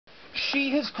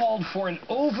she has called for an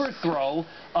overthrow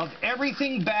of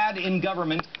everything bad in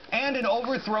government and an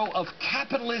overthrow of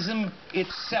capitalism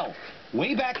itself.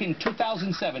 Way back in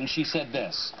 2007, she said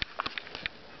this.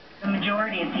 The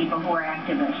majority of people who are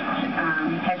activists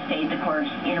have stayed the course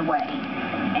in a way,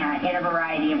 in a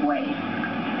variety of ways,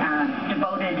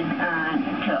 devoted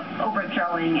to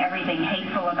overthrowing everything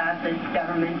hateful about this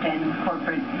government and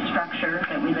corporate structure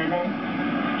that we live in,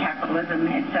 capitalism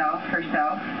itself,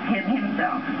 herself,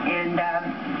 himself, and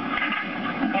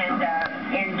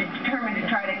determined to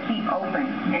try to keep open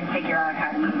and figure out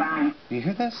how to move on. Do you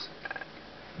hear this?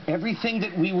 Everything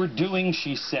that we were doing,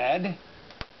 she said,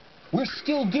 we're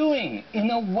still doing, in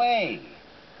a way.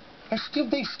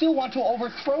 They still want to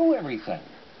overthrow everything.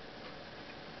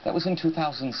 That was in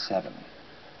 2007.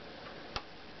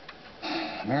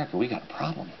 America, we got a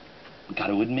problem. We got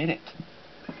to admit it.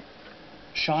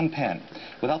 Sean Penn,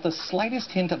 without the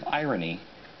slightest hint of irony,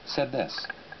 said this.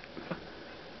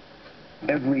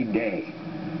 Every day,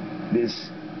 this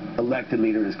elected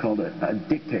leader is called a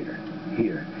dictator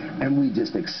here, and we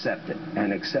just accept it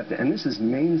and accept it. And this is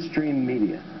mainstream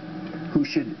media, who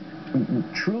should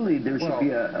truly, there should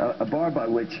be a bar by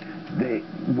which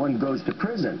one goes to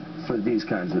prison for these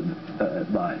kinds of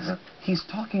lies. He's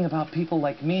talking about people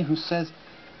like me who says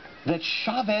that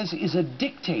Chavez is a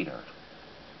dictator.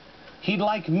 He'd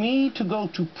like me to go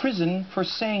to prison for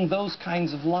saying those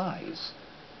kinds of lies.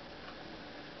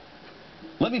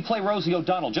 Let me play Rosie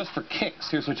O'Donnell just for kicks.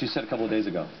 Here's what she said a couple of days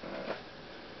ago.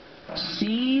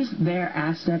 Seize their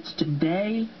assets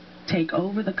today. Take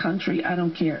over the country. I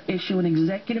don't care. Issue an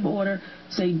executive order.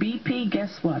 Say, BP,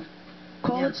 guess what?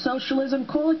 Call it socialism.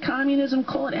 Call it communism.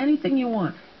 Call it anything you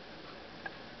want.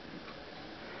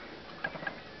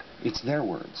 It's their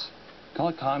words. Call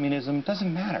it communism.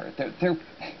 Doesn't matter.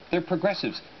 They're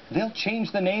progressives. They'll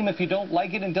change the name if you don't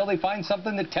like it until they find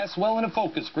something that tests well in a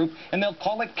focus group, and they'll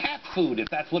call it cat food if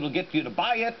that's what'll get you to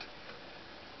buy it.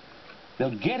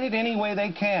 They'll get it any way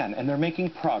they can, and they're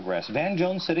making progress. Van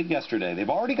Jones said it yesterday. They've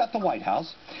already got the White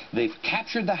House. They've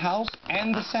captured the House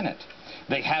and the Senate.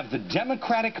 They have the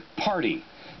Democratic Party.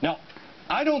 Now,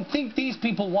 I don't think these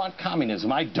people want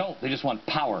communism. I don't. They just want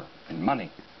power and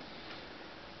money.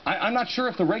 I'm not sure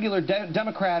if the regular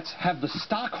Democrats have the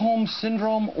Stockholm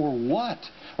Syndrome or what.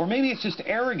 Or maybe it's just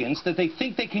arrogance that they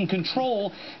think they can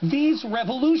control these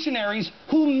revolutionaries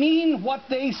who mean what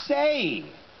they say.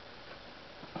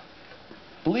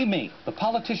 Believe me, the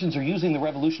politicians are using the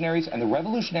revolutionaries, and the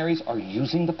revolutionaries are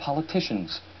using the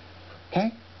politicians.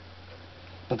 Okay?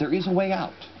 But there is a way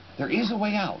out. There is a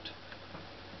way out.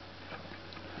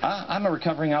 I'm a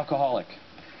recovering alcoholic.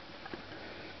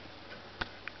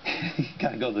 You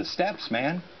gotta go the steps,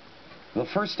 man. The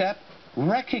first step,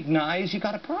 recognize you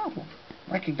got a problem.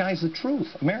 Recognize the truth.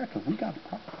 America, we got a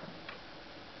problem.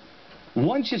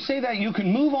 Once you say that, you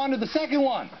can move on to the second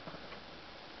one.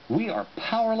 We are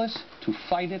powerless to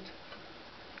fight it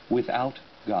without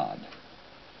God.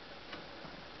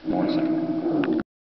 More second.